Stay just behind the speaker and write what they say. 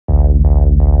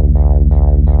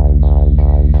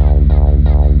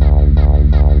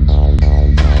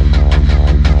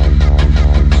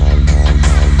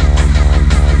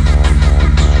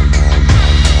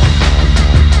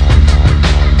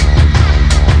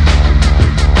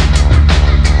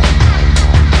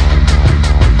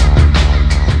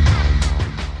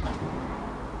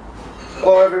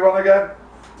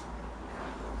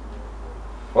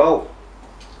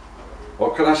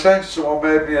say? Someone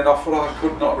made me an offer I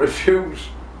could not refuse.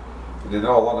 And in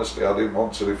all honesty, I didn't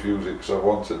want to refuse it because I've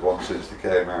wanted one since they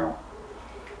came out.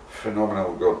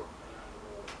 Phenomenal gun.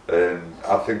 And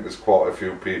I think there's quite a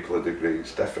few people who'd agree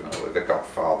it's definitely the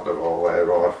godfather of all air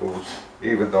rifles,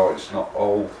 even though it's not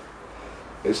old.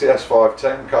 It's the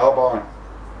S510 Carbine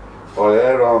by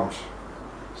Air Arms.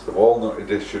 It's the walnut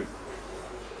edition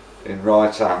in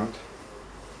right hand.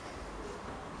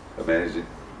 Amazing.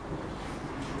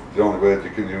 The only word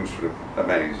you can use for them.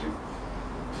 Amazing.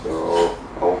 So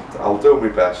I'll do my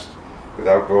best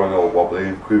without going all wobbly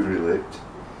and quivery lipped,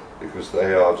 because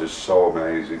they are just so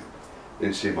amazing.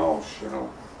 It's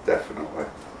emotional, definitely.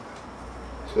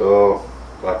 So,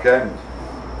 back end.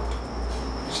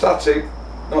 Static,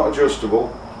 not adjustable,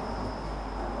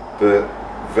 but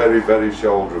very, very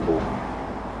shoulderable.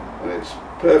 And it's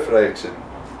perforating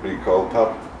recoil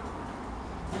pad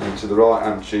into the right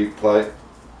hand cheek plate,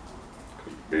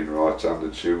 being a right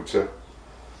handed shooter.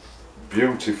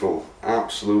 Beautiful,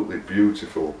 absolutely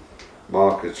beautiful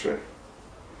marquetry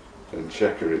and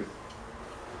checkering.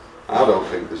 I don't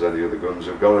think there's any other guns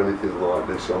that have got anything like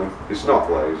this on them. It's not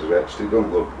laser etched, it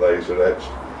don't look laser etched.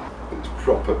 It's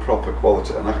proper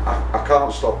quality, and I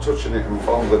can't stop touching it and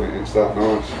fondling it, it's that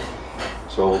nice.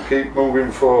 So we'll keep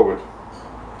moving forward.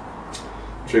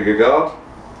 Trigger guard,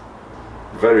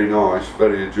 very nice,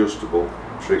 very adjustable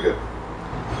trigger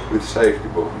with safety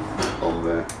button on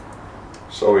there.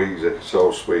 So easy,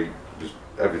 so sweet, just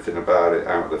everything about it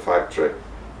out of the factory.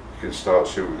 You can start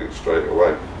shooting it straight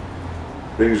away.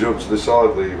 Brings you up to the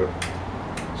side lever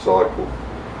cycle.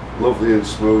 Lovely and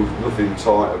smooth, nothing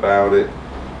tight about it.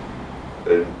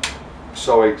 And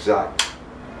so exact.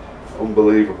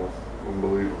 Unbelievable,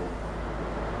 unbelievable.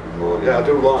 But yeah, I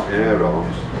do like the Air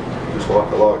Arms, just like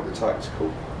I like the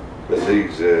tactical. But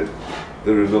these, they're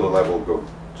another level gun,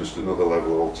 just another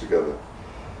level altogether.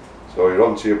 So you're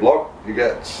onto your block, you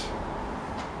get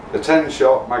a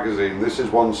 10-shot magazine. This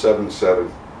is 177.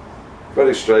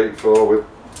 Very straightforward.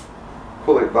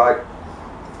 Pull it back,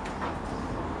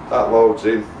 that loads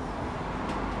in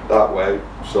that way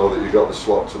so that you've got the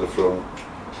slot to the front.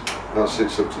 That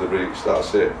sits up to the breech,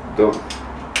 that's it, done.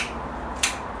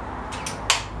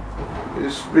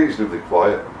 It's reasonably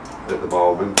quiet at the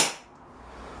moment.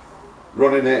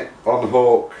 Running it on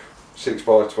Hawk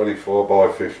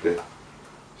 6x24x50.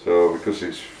 So because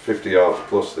it's 50 yards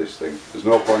plus this thing, there's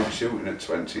no point shooting at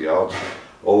 20 yards,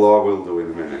 although I will do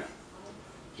in a minute,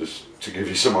 just to give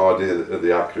you some idea of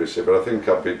the accuracy. But I think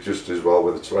I'd be just as well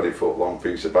with a 20-foot long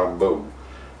piece of bamboo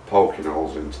poking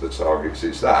holes into the targets.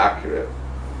 It's that accurate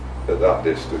at that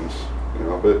distance, you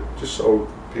know, but just so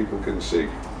people can see.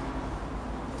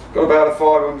 Got about a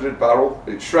 500 barrel,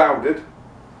 it's shrouded,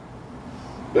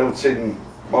 built-in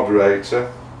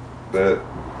moderator, but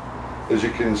as you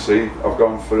can see, I've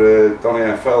gone for a Donny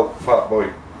FL Fat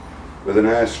Boy with an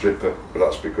air stripper, but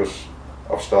that's because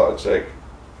I've started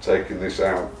taking this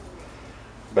out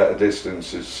better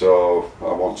distances, so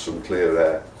I want some clear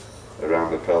air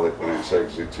around the pellet when it's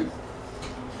exiting.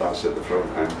 That's at the front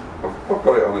end. I've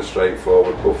got it on a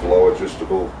straightforward Buffalo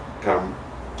adjustable cam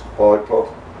bipod.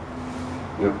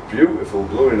 Beautiful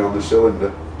gluing on the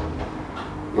cylinder.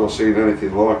 Not seen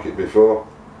anything like it before.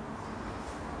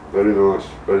 Very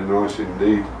nice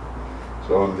indeed.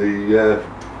 So on the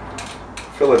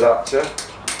fill adapter,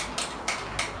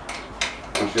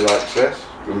 as you'll access,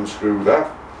 unscrew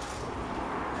that.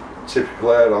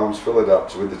 Typical Air Arms fill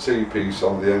adapter with the T-piece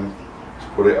on the end.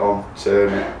 Just put it on,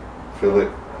 turn it, fill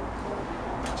it,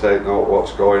 take note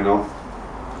what's going on.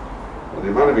 And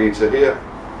the manometer here,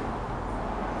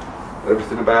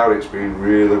 everything about it's been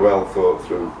really well thought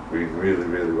through,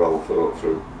 really well thought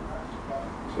through.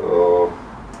 So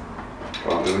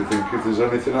can't really think if there's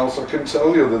anything else I can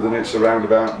tell you other than it's around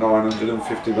about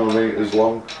 950mm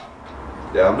long.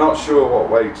 Yeah, I'm not sure what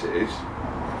weight it is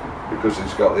because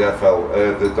it's got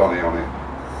the Donny on it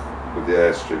with the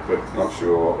air stripper. Not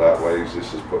sure what that weighs.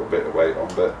 This has put a bit of weight on,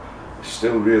 but it's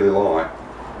still really light.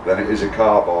 Then it is a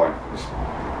carbine.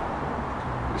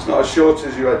 It's not as short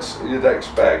as you'd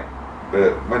expect,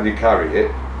 but when you carry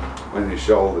it, when you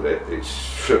shoulder it,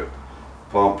 it's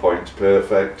palm point's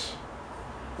perfect.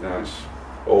 You know, it's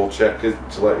all checkered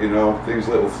to let you know. These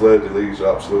little fleur-de-lis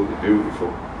are absolutely beautiful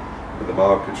with the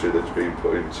marquetry that's been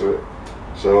put into it.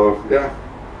 So yeah,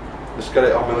 let's get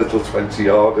it on my little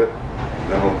 20-yarder,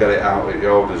 and then we'll get it out at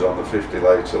Yoda's on the 50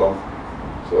 later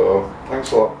on. So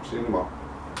thanks a lot, see you tomorrow.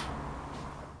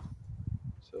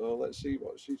 So let's see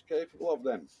what she's capable of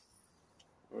then.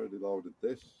 Already loaded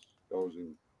this, goes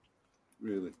in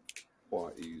really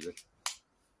quite easy.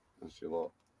 That's your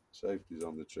lot. Safety's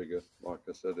on the trigger, like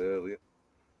I said earlier.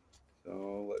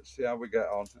 So let's see how we get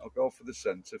on. I'll go for the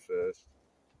centre first.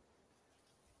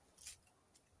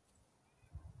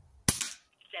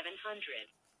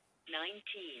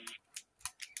 719.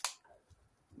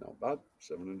 Not bad,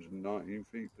 719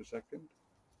 feet per second.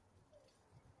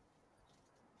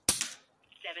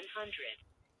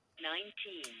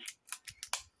 719.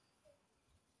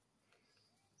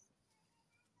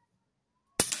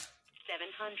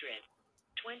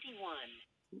 721.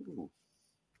 Ooh.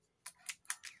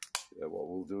 Yeah, what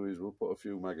we'll do is we'll put a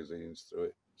few magazines through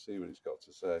it, see what it's got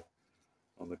to say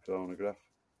on the chronograph.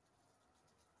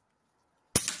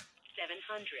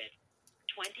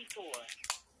 724.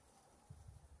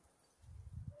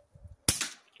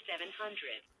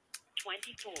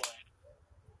 724.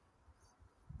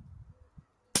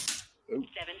 Ooh.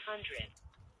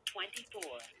 724.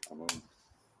 I'm on.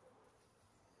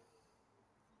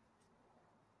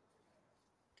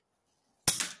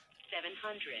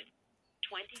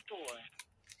 724.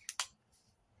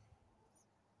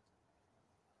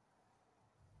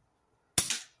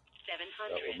 703.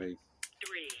 That will me.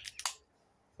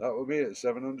 That will be at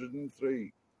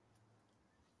 703.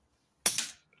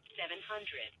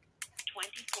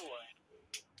 724.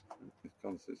 It's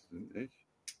consistent-ish.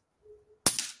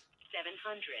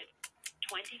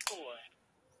 724.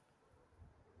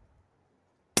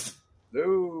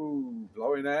 No,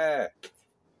 blowing air.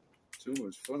 Too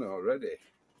much fun already.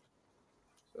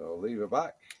 So I'll leave her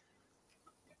back.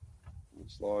 It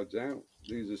slides out.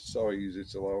 These are so easy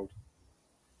to load.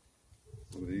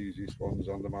 One of the easiest ones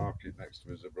on the market next to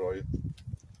me is a broiler.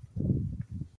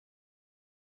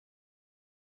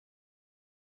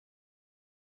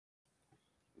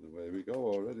 And away we go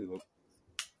already, look.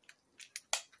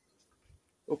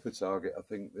 Up a target, I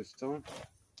think, this time.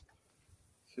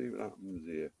 See what happens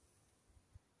here.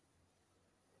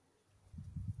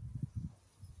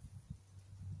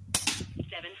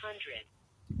 $726.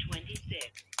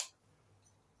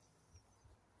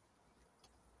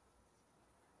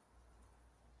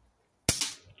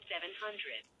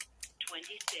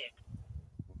 726.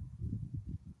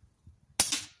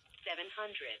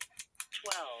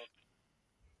 712.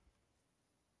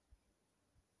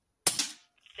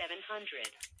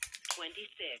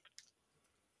 726.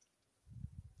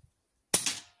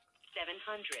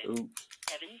 717. Oops,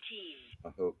 I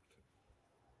hooked.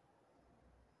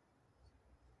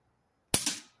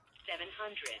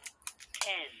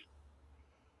 710.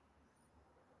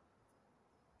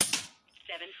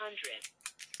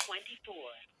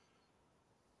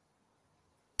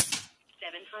 724.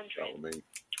 That was me.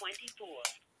 724.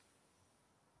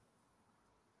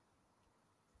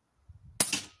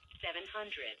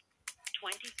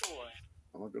 724.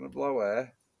 Am I going to blow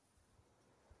air?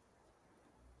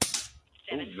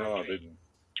 Oh, no, I didn't.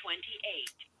 28.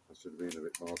 I should have been a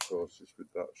bit more cautious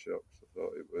with that shot, because I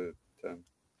thought it were 10.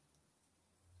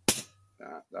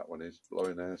 Nah, that one is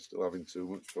blowing air, still having too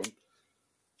much fun.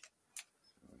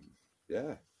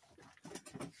 Yeah,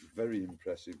 very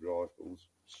impressive rifles,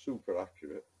 super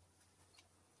accurate.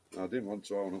 Now, I didn't want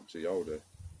to own up to Yoda,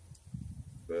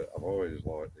 but I've always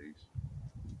liked these.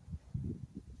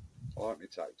 I like my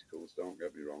tacticals, don't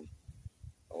get me wrong.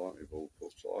 I like my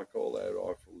bullpups. I like all their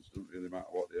rifles, doesn't really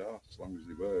matter what they are, as long as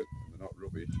they work and they're not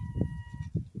rubbish.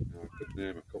 Now, I could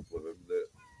name a couple of them that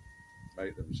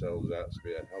make themselves out to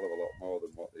be a hell of a lot more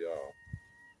than what they are,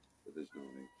 but there's no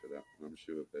need for that. And I'm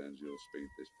sure Burns will speed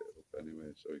this bit up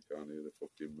anyway, so he can't hear the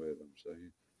fucking word I'm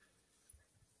saying.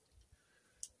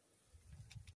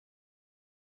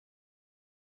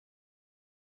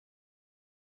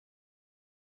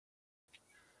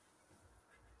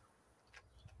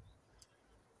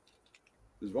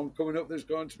 There's one coming up that's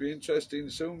going to be interesting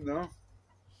soon now.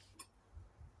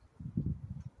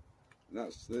 And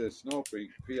that's the Snow Peak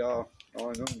PR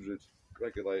 900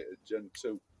 regulated Gen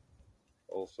 2.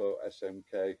 Also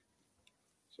SMK.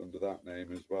 It's under that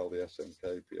name as well, the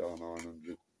SMK PR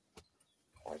 900.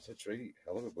 Quite a treat,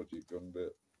 hell of a budget gun,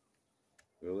 but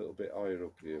we're a little bit higher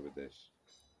up here with this.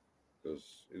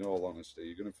 Because in all honesty,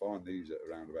 you're going to find these at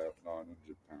around about the £900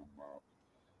 mark.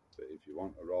 But if you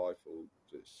want a rifle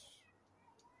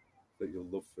that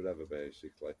you'll love forever,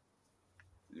 basically,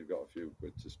 you've got a few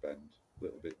quid to spend, a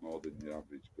little bit more than your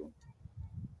average gun.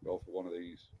 Go for one of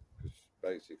these, because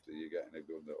basically you're getting a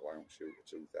gun that will outshoot a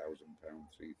 £2,000,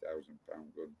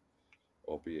 £3,000 gun,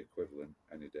 or be equivalent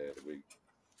any day of the week.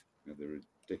 You know, they're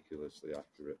ridiculously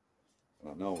accurate.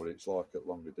 And I know what it's like at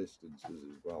longer distances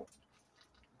as well.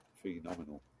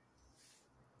 Phenomenal.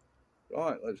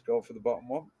 Right, let's go for the bottom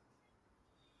one.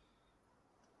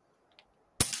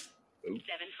 Ooh. 719.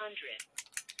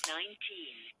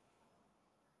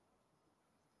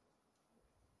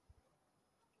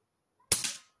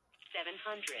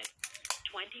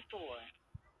 724.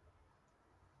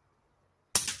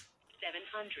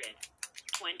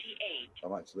 728.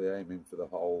 I'm actually aiming for the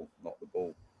hole, not the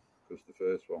bull, because the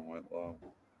first one went low.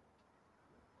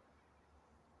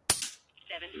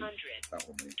 726. That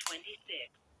will be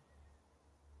 726.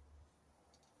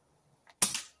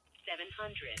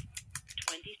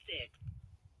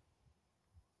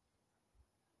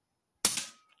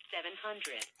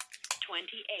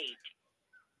 728.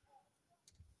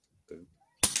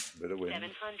 bit of wind.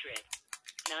 719.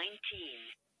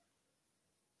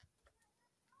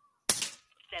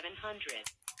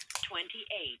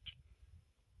 728.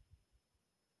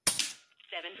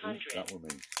 731. That will be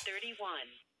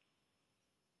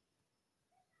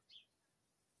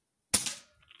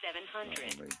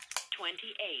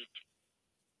 728.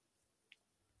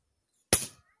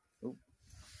 Oh.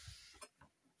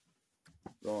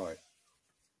 Right.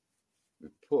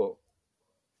 We've put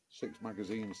 6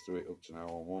 magazines through it up to now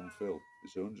on one fill.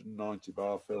 It's a 190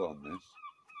 bar fill on this.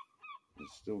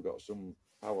 It's still got some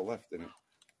power left in it.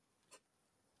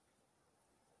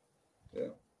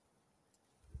 Yeah.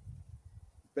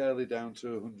 Barely down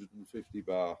to 150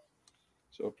 bar.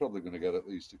 So I'm probably going to get at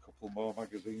least a couple more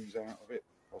magazines out of it,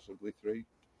 possibly 3.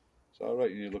 So I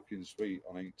reckon you're looking sweet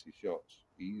on 80 shots,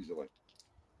 easily.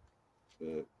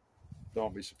 But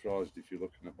don't be surprised if you're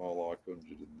looking at more like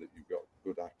 100 and that you've got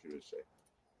good accuracy.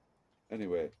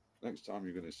 Anyway, next time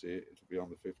you're going to see it, it'll be on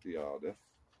the 50 yarder.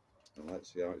 And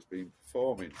let's see how it's been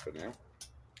performing for now.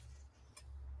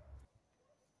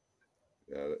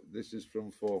 Yeah, this is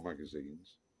from 4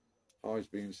 magazines. High's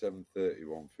been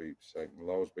 731 feet per second,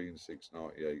 low's been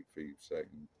 698 feet per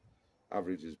second,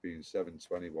 average has been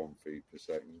 721 feet per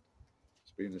second.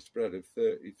 It's been a spread of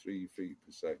 33 feet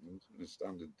per second and a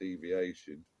standard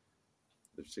deviation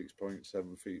of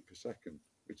 6.7 feet per second,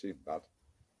 which ain't bad,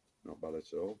 not bad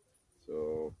at all.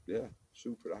 So yeah,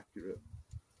 super accurate,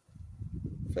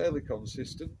 fairly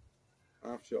consistent.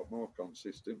 I've shot more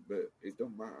consistent, but it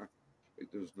don't matter.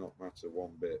 It does not matter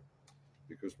one bit,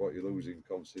 because what you lose in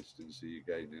consistency, you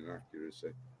gain in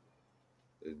accuracy.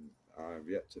 And I've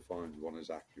yet to find one as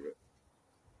accurate.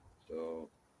 So,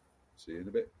 see you in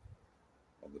a bit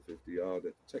on the 50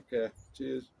 yarder. Take care.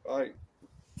 Cheers. Bye.